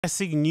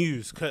Pressing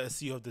news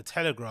courtesy of the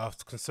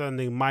Telegraph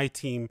concerning my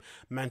team,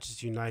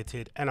 Manchester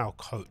United, and our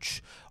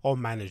coach or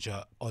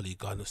manager, Ole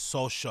Gunnar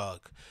Solskjaer,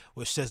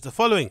 which says the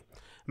following.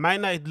 Man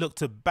United look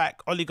to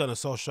back Ole Gunnar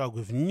Solskjaer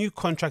with new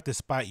contract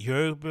despite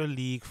Europa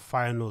League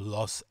final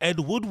loss. Ed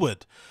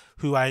Woodward,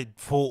 who I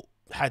thought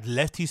had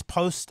left his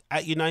post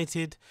at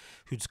United,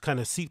 who's kind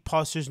of seat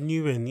pastures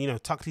new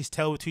and, tucked his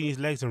tail between his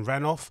legs and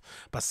ran off,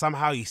 but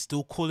somehow he's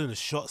still calling the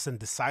shots and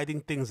deciding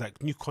things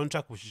like new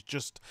contract, which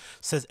just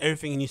says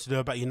everything he needs to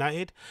know about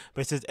United.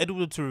 But it says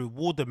Edward to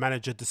reward the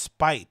manager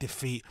despite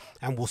defeat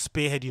and will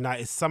spearhead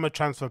United's summer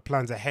transfer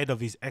plans ahead of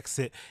his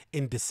exit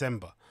in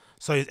December.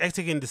 So he's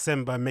exiting in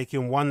December,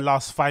 making one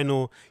last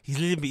final. He's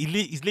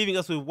leaving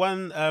us with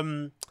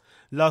one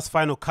last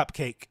final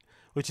cupcake,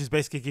 which is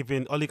basically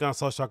giving Ole Gunnar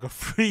Solskjaer a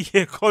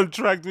 3-year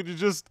contract, which is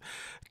just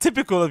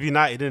typical of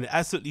United, isn't it?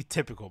 Absolutely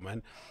typical, man.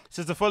 It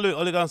says the following: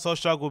 Ole Gunnar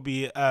Solskjaer will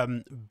be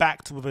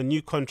backed with a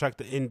new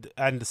contract and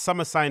the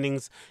summer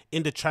signings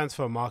in the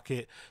transfer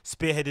market,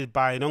 spearheaded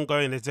by an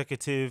outgoing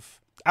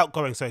executive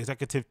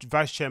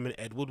vice chairman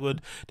Ed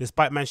Woodward,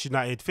 despite Manchester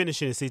United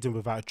finishing the season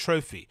without a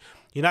trophy.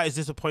 United is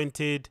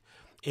disappointed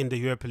in the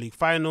Europa League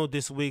final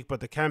this week, but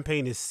the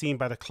campaign is seen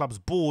by the club's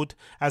board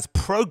as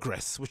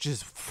progress, which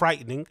is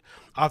frightening.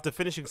 After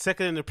finishing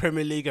second in the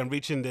Premier League and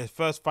reaching their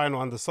first final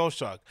under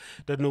Solskjaer,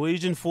 the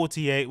Norwegian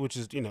 48, which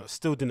is,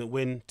 still didn't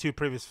win, 2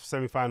 previous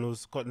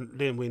semi-finals,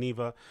 didn't win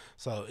either,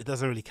 so it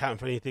doesn't really count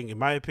for anything in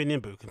my opinion,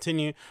 but we'll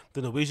continue.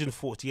 The Norwegian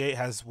 48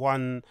 has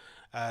one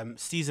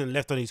season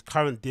left on his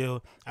current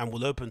deal and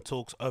will open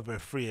talks over a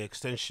 3-year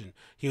extension.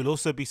 He will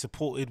also be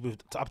supported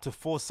with up to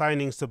 4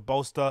 signings to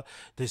bolster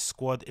this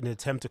squad in an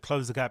attempt to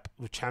close the gap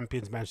with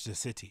champions Manchester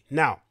City.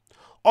 Now,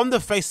 on the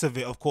face of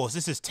it, of course,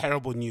 this is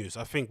terrible news.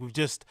 I think we've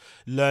just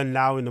learned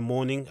now in the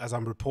morning, as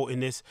I'm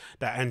reporting this,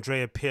 that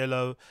Andrea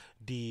Pirlo,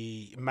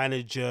 the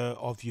manager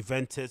of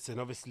Juventus and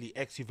obviously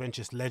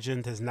ex-Juventus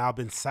legend, has now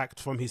been sacked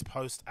from his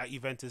post at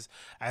Juventus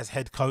as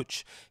head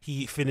coach.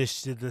 He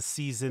finished the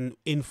season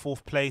in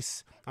 4th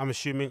place, I'm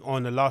assuming,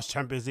 on the last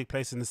Champions League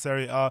place in the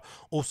Serie A.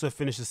 Also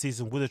finished the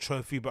season with a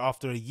trophy, but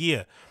after a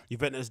year,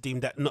 Juventus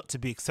deemed that not to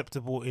be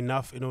acceptable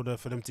enough in order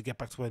for them to get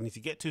back to where they need to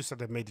get to, so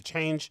they've made a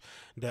change.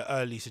 The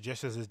early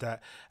suggestions is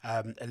that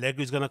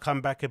Allegri is going to come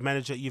back and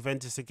manage at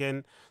Juventus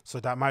again, so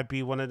that might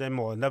be one of them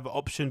or another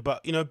option.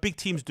 But, big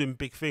teams doing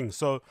big things.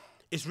 So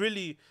it's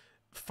really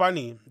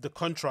funny, the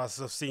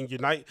contrast of seeing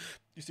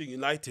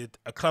United,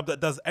 a club that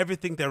does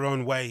everything their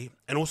own way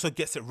and also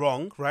gets it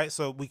wrong, right?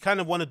 So we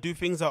kind of want to do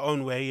things our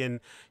own way and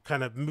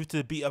kind of move to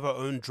the beat of our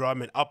own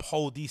drum and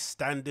uphold these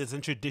standards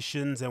and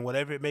traditions and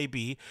whatever it may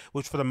be,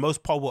 which for the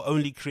most part were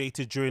only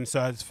created during Sir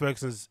Alex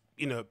Ferguson's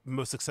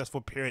most successful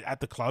period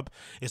at the club.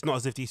 It's not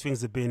as if these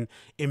things have been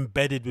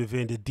embedded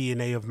within the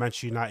DNA of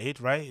Manchester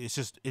United, right? It's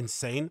just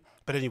insane.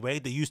 But anyway,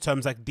 they use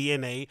terms like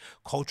DNA,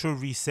 cultural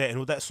reset, and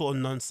all that sort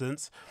of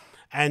nonsense.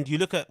 And you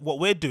look at what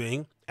we're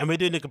doing, and we're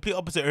doing the complete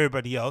opposite of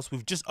everybody else.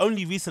 We've just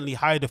only recently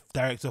hired a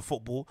director of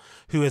football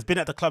who has been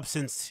at the club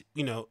since,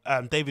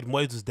 David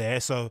Moyes was there.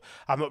 So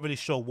I'm not really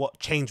sure what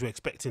change we're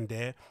expecting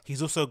there.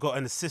 He's also got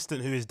an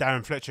assistant who is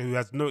Darren Fletcher, who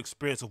has no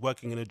experience of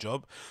working in a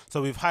job.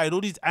 So we've hired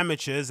all these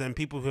amateurs and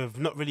people who have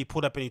not really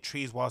pulled up any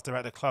trees whilst they're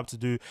at the club to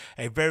do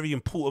a very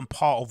important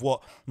part of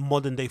what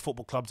modern day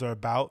football clubs are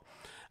about.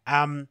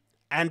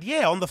 And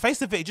yeah, on the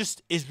face of it, it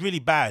just is really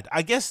bad.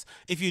 I guess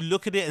if you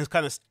look at it and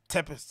kind of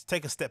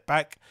take a step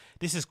back,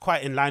 this is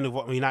quite in line with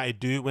what United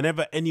do.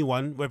 Whenever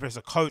anyone, whether it's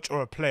a coach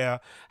or a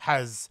player,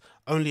 has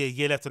only a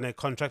year left on their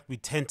contract, we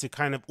tend to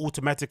kind of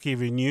automatically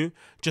renew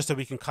just so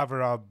we can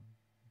cover our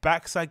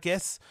backs, I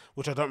guess,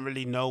 which I don't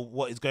really know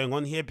what is going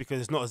on here, because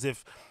it's not as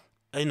if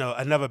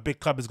another big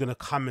club is going to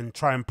come and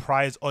try and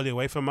prize Ole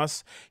away from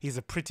us. He's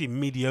a pretty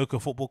mediocre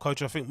football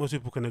coach. I think most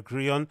people can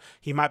agree on.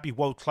 He might be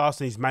world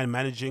class in his man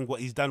managing, what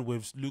he's done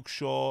with Luke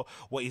Shaw,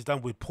 what he's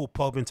done with Paul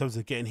Pogba in terms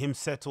of getting him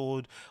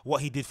settled,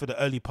 what he did for the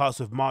early parts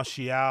with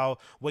Martial,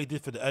 what he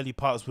did for the early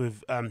parts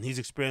with his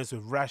experience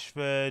with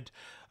Rashford.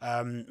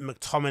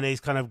 McTominay's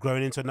kind of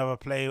growing into another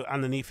player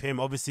underneath him.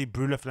 Obviously,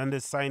 Bruno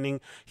Fernandes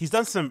signing. He's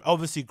done some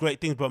obviously great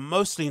things, but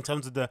mostly in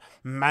terms of the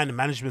man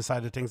management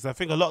side of things. I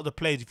think a lot of the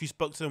players, if you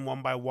spoke to them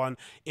one by one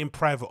in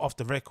private, off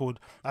the record,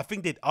 I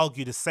think they'd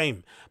argue the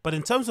same. But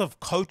in terms of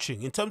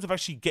coaching, in terms of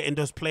actually getting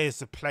those players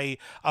to play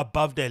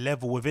above their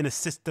level within a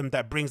system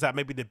that brings out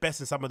maybe the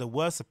best in some of the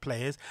worst of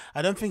players,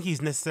 I don't think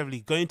he's necessarily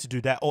going to do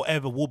that or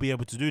ever will be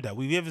able to do that.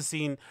 We've even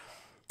seen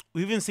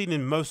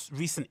in most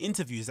recent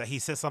interviews that he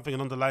says something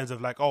along the lines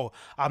of like, oh,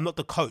 I'm not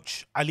the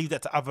coach. I leave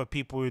that to other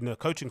people in the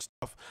coaching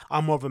stuff.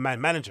 I'm more of a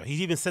man manager.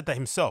 He's even said that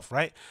himself,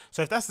 right?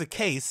 So if that's the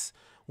case,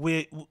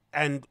 we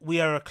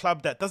are a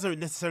club that doesn't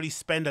necessarily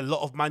spend a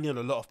lot of money on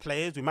a lot of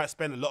players. We might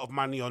spend a lot of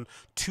money on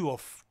two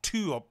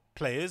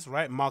players,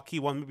 right? Marquee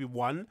one, maybe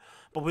one.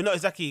 but we're not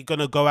exactly going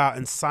to go out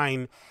and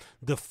sign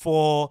the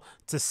 4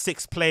 to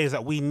 6 players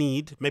that we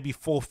need. Maybe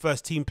 4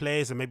 first team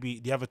players, and maybe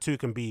the other 2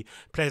 can be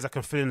players that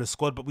can fill in the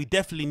squad. But we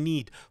definitely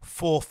need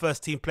 4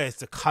 first team players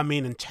to come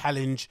in and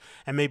challenge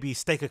and maybe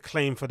stake a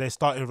claim for their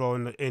starting role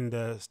in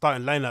the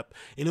starting lineup,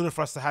 in order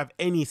for us to have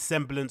any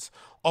semblance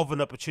of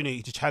an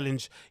opportunity to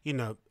challenge,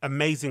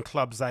 amazing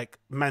clubs like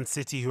Man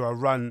City, who are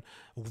run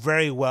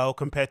very well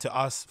compared to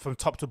us from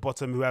top to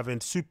bottom, who have a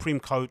supreme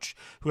coach,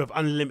 who have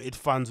unlimited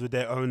funds with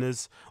their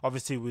owners,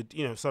 obviously with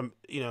some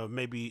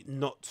maybe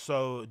not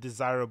so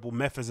desirable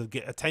methods of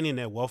attaining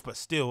their wealth, but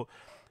still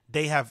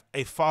they have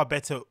a far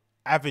better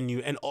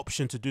avenue and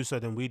option to do so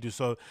than we do.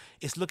 So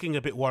it's looking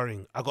a bit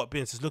worrying. I got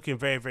bins. It's looking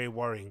very, very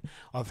worrying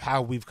of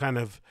how we've kind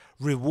of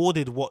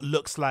rewarded what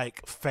looks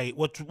like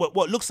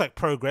what looks like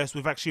progress.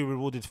 We've actually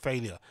rewarded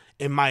failure,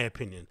 in my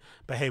opinion.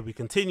 But hey, we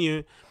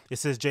continue. It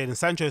says Jadon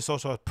Sancho is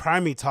also a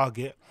primary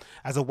target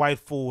as a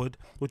wide forward,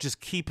 which is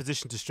key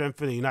position to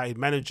strengthen. The United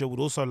manager would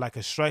also like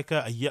a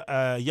striker,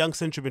 a young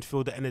central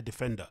midfielder, and a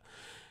defender.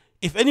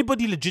 If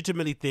anybody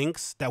legitimately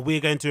thinks that we're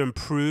going to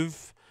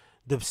improve,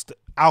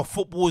 our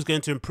football is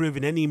going to improve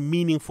in any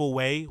meaningful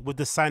way with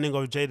the signing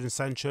of Jadon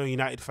Sancho, a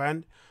United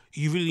fan,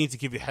 you really need to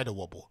give your head a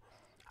wobble.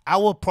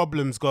 Our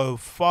problems go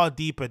far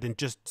deeper than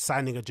just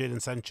signing a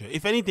Jadon Sancho.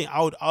 If anything,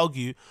 I would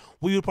argue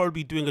we would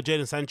probably be doing a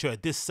Jadon Sancho a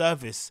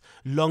disservice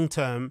long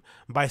term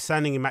by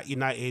signing him at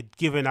United,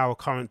 given our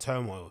current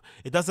turmoil.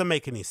 It doesn't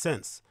make any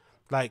sense.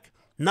 Like,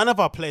 none of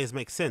our players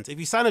make sense. If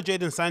you sign a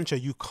Jadon Sancho,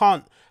 you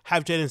can't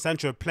have Jadon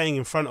Sancho playing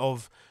in front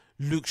of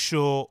Luke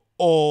Shaw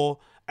or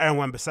Aaron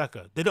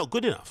Wan-Bissaka. They're not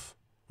good enough,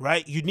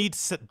 right? You need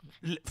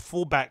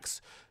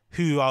fullbacks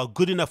who are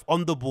good enough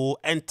on the ball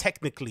and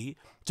technically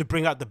to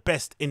bring out the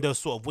best in those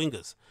sort of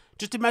wingers.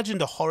 Just imagine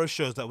the horror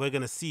shows that we're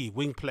going to see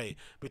wing play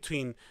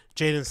between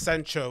Jadon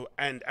Sancho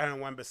and Aaron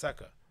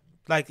Wan-Bissaka.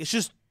 Like, it's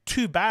just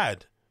too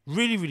bad.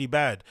 Really, really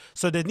bad.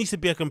 So there needs to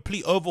be a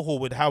complete overhaul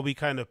with how we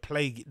kind of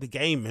play the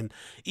game. And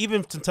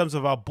even in terms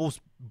of our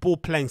ball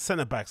playing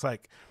centre-backs,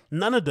 like,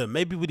 none of them,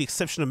 maybe with the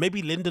exception of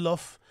maybe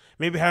Lindelof,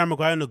 maybe Harry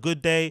Maguire on a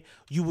good day,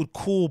 you would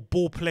call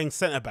ball-playing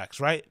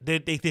centre-backs, right? They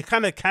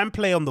kind of can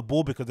play on the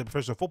ball because they're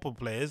professional football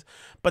players,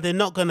 but they're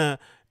not going to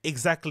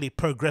exactly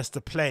progress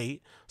the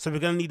play. So we're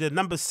going to need a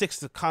number 6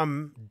 to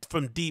come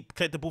from deep,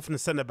 collect the ball from the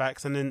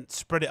centre-backs, and then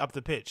spread it up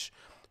the pitch.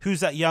 Who's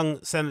that young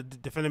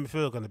defending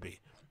midfielder going to be?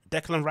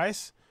 Declan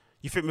Rice?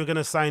 You think we're going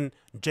to sign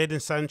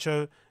Jadon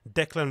Sancho,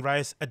 Declan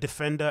Rice, a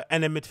defender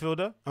and a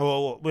midfielder?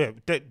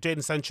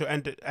 Jadon Sancho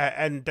and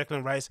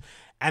Declan Rice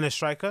and a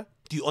striker?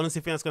 Do you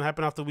honestly think that's going to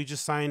happen after we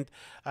just signed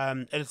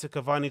Edinson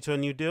Cavani to a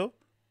new deal?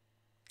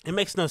 It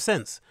makes no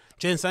sense.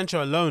 Jadon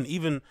Sancho alone,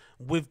 even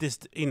with this,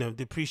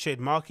 depreciated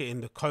market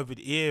in the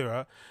COVID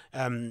era,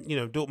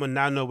 Dortmund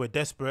now know we're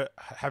desperate,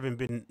 having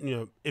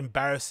been,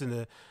 embarrassed in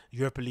the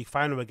Europa League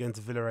final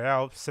against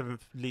Villarreal,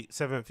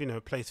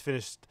 seventh, place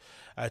finished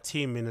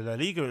team in the La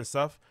Liga and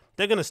stuff.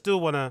 They're going to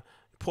still want to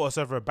put us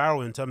over a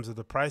barrel in terms of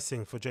the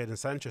pricing for Jadon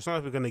Sancho. It's not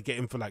like we're going to get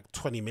him for like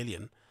 20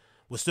 million.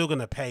 We're still going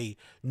to pay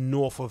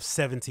north of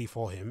 70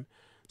 for him.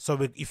 So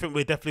you think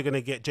we're definitely going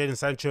to get Jadon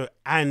Sancho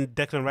and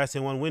Declan Rice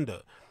in one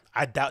window?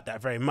 I doubt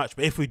that very much.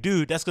 But if we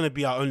do, that's going to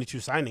be our only 2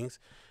 signings.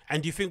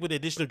 And do you think with the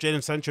addition of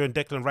Jadon Sancho and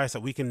Declan Rice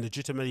that we can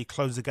legitimately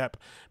close the gap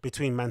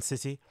between Man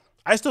City?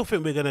 I still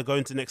think we're going to go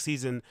into next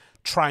season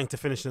trying to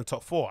finish in the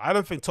top 4. I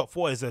don't think top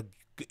 4 is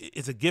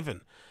a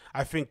given.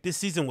 I think this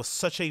season was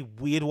such a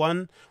weird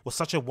one, was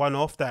such a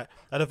one-off that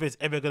I don't think it's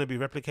ever going to be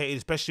replicated,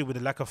 especially with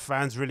the lack of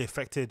fans really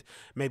affected.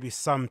 Maybe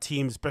some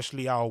teams,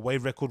 especially our away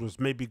record, was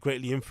maybe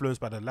greatly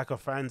influenced by the lack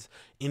of fans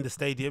in the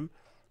stadium.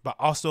 But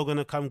Arsenal going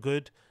to come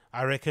good,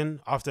 I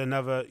reckon, after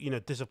another,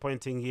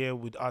 disappointing year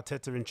with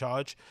Arteta in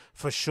charge.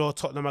 For sure,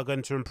 Tottenham are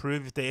going to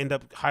improve. If they end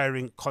up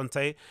hiring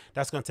Conte,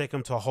 that's going to take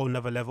them to a whole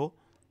nother level.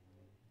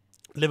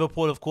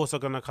 Liverpool, of course, are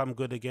going to come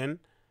good again.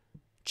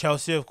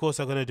 Chelsea, of course,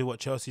 are going to do what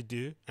Chelsea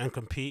do and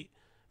compete.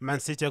 Man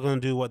City are going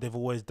to do what they've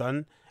always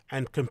done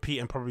and compete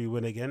and probably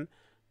win again.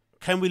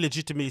 Can we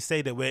legitimately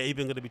say that we're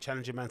even going to be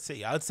challenging Man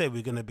City? I'd say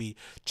we're going to be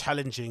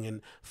challenging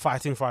and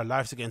fighting for our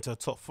lives to get into the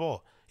top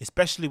 4,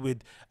 especially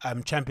with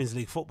Champions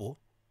League football.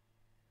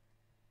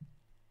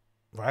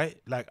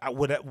 Right? Like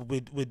with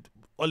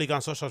Ole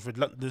Gunnar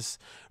Solskjaer's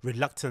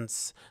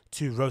reluctance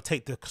to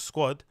rotate the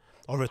squad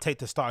or rotate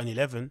the starting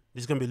 11,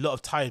 there's going to be a lot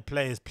of tired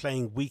players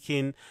playing week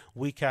in,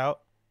 week out.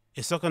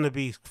 It's not going to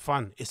be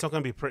fun. It's not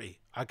going to be pretty.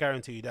 I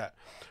guarantee you that.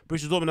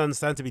 Borussia Dortmund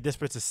understand to be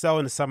desperate to sell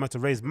in the summer to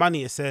raise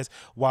money, it says,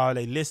 while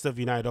a list of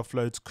United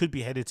offloads could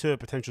be headed to a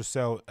potential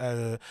sale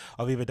of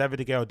either David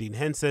De Gea or Dean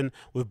Henson,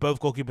 with both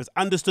goalkeepers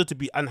understood to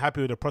be unhappy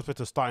with the prospect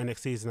of starting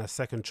next season as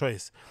second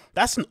choice.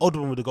 That's an odd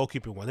one with the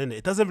goalkeeping one, isn't it?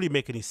 It doesn't really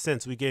make any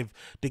sense. We gave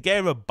De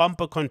Gea a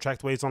bumper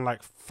contract where he's on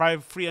like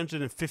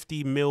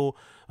 350 mil,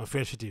 or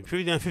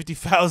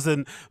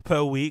 350,000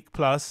 per week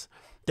plus.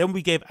 Then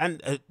we gave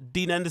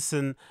Dean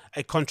Anderson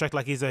a contract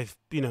like he's a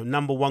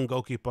number 1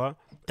 goalkeeper.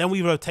 Then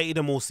we rotated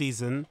him all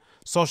season.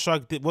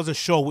 Solskjaer wasn't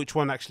sure which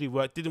one actually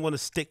worked. Didn't want to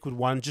stick with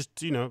one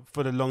just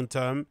for the long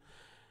term.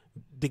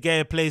 De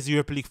Gea plays the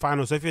Europa League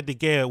final. So if you're De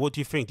Gea, what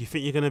do you think? Do you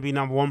think you're going to be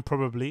number one?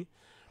 Probably.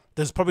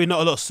 There's probably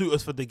not a lot of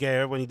suitors for De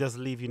Gea when he does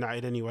leave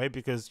United anyway,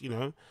 because, you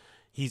know,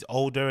 he's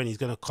older and he's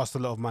going to cost a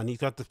lot of money. He's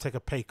got to take a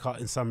pay cut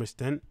in some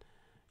extent.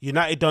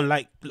 United don't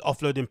like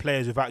offloading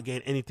players without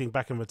getting anything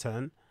back in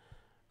return,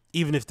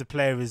 even if the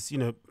player is, you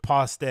know,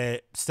 past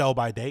their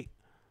sell-by date.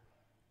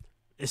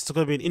 It's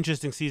going to be an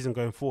interesting season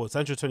going forward.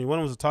 Sancho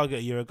 21 was a target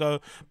a year ago,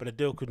 but a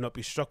deal could not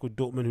be struck with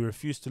Dortmund, who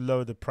refused to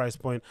lower the price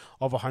point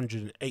of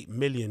 £108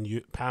 million.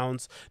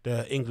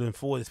 The England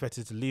forward is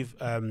expected to leave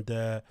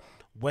the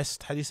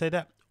West, how do you say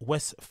that?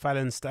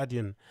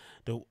 Westfalenstadion.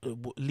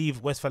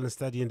 Leave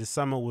Westfalenstadion this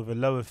summer with a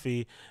lower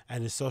fee,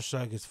 and is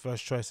Solskjaer's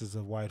first choice as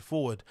a wide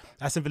forward.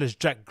 Aston Villa's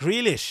Jack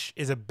Grealish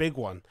is a big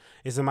one.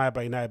 Is admired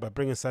by United, but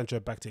bringing Sancho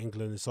back to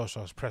England is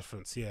Solskjaer's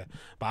preference. Yeah,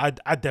 but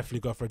I'd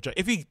definitely go for a Jack.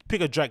 If you pick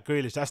a Jack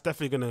Grealish, that's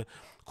definitely going to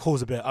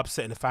cause a bit of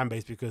upset in the fan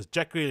base, because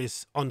Jack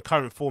Grealish on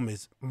current form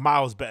is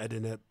miles better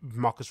than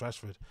Marcus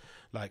Rashford.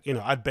 Like, you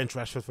know, I'd bench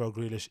Rashford for a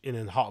Grealish in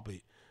a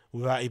heartbeat,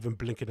 without even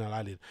blinking an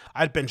eyelid.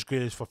 I'd bench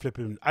Bruno for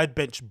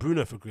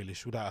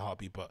Grealish without a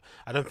heartbeat, but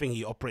I don't think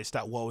he operates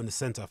that well in the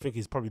centre. I think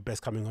he's probably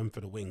best coming home for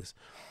the wings.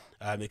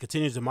 It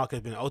continues, the market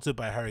has been altered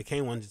by Harry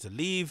Kane wanting to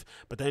leave,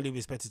 but the only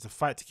expected to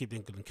fight to keep the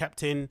England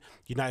captain.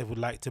 United would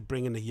like to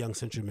bring in a young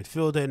central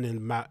midfielder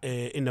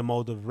in the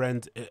mould of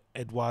Rend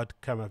Edouard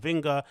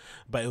Camavinga,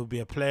 but it would be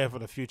a player for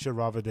the future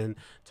rather than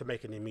to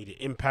make an immediate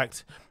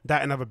impact.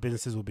 That and other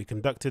businesses will be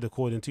conducted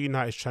according to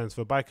United's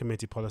transfer by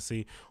committee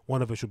policy,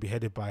 one of which will be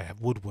headed by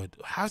Woodward.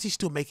 How's he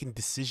still making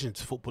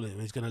decisions footballing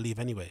when he's going to leave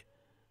anyway?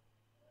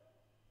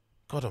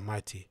 God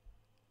almighty.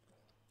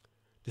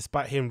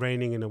 Despite him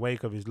reigning in the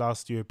wake of his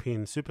last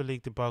European Super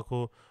League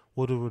debacle,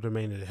 Woodward would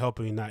remain at the help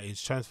of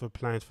United's transfer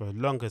plans for as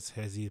long as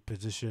his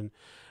position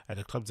at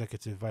the club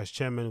executive vice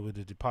chairman, with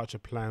a departure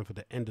plan for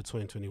the end of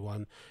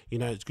 2021.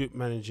 United's group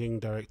managing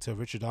director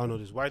Richard Arnold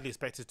is widely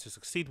expected to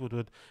succeed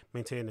Woodward,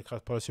 maintaining the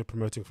club's policy of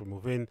promoting from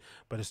within,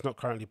 but it's not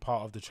currently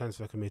part of the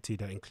transfer committee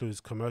that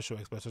includes commercial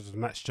experts such as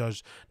Matt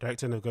Judge,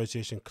 director of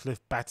negotiation Cliff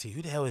Batty.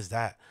 Who the hell is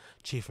that?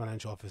 Chief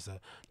financial officer.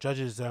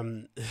 Judges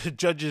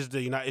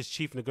the United's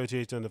chief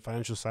negotiator on the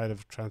financial side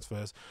of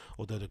transfers,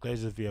 although the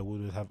Glazers via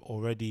Woodward have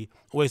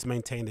always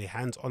maintained a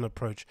hands-on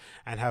approach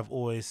and have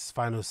always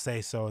final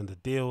say-so on the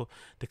deal.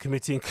 The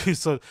committee includes,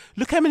 so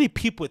look how many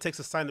people it takes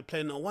to sign the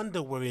player. No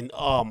wonder we're in,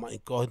 oh my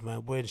God,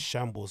 man, we're in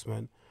shambles,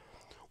 man.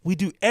 We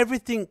do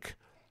everything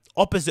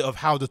opposite of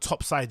how the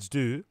top sides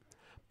do,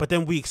 but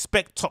then we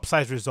expect top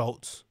sides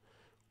results.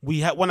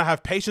 We want to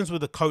have patience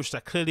with a coach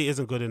that clearly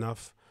isn't good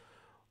enough.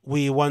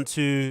 We want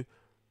to,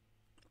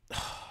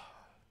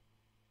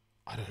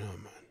 I don't know,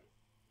 man.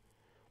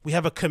 We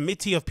have a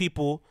committee of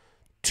people,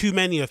 too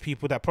many of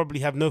people that probably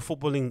have no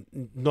footballing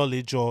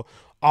knowledge or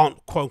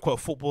aren't quote unquote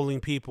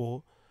footballing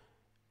people.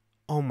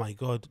 Oh my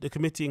God. The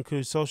committee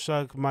includes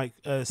Solskjaer,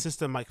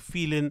 assistant Mike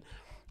Phelan.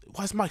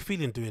 What's Mike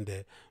Phelan doing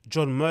there?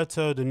 John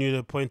Murto, the newly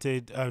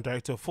appointed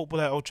director of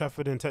football at Old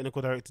Trafford, and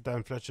technical director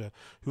Dan Fletcher,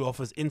 who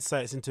offers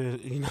insights into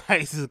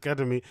United's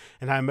academy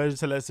and how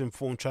emergency lets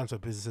inform transfer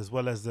business, as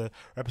well as the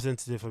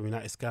representative of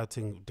United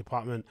scouting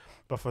department.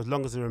 But for as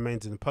long as it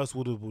remains in the post,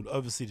 Woodward will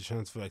oversee the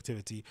transfer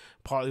activity,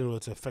 partly in order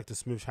to effect a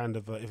smooth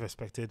handover if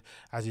expected,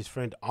 as his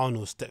friend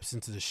Arnold steps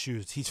into the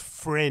shoes. His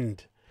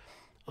friend.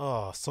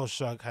 Oh,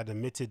 Solskjaer had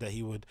admitted that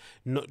he would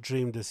not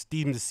deem the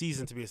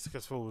season to be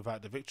successful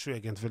without the victory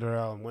against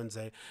Villarreal on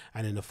Wednesday,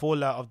 and in the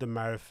fallout of the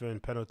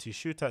marathon penalty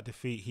shootout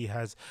defeat, he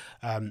has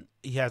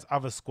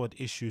other squad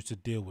issues to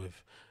deal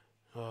with.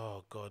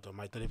 Oh God, I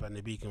might deliver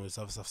the beacon with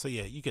other stuff. So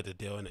yeah, you get the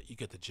deal, innit? You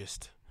get the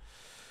gist.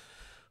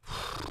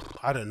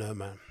 I don't know,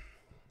 man.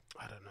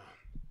 I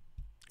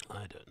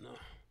don't know.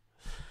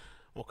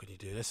 What can you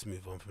do? Let's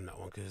move on from that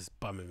one because it's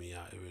bumming me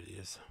out. It really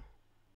is.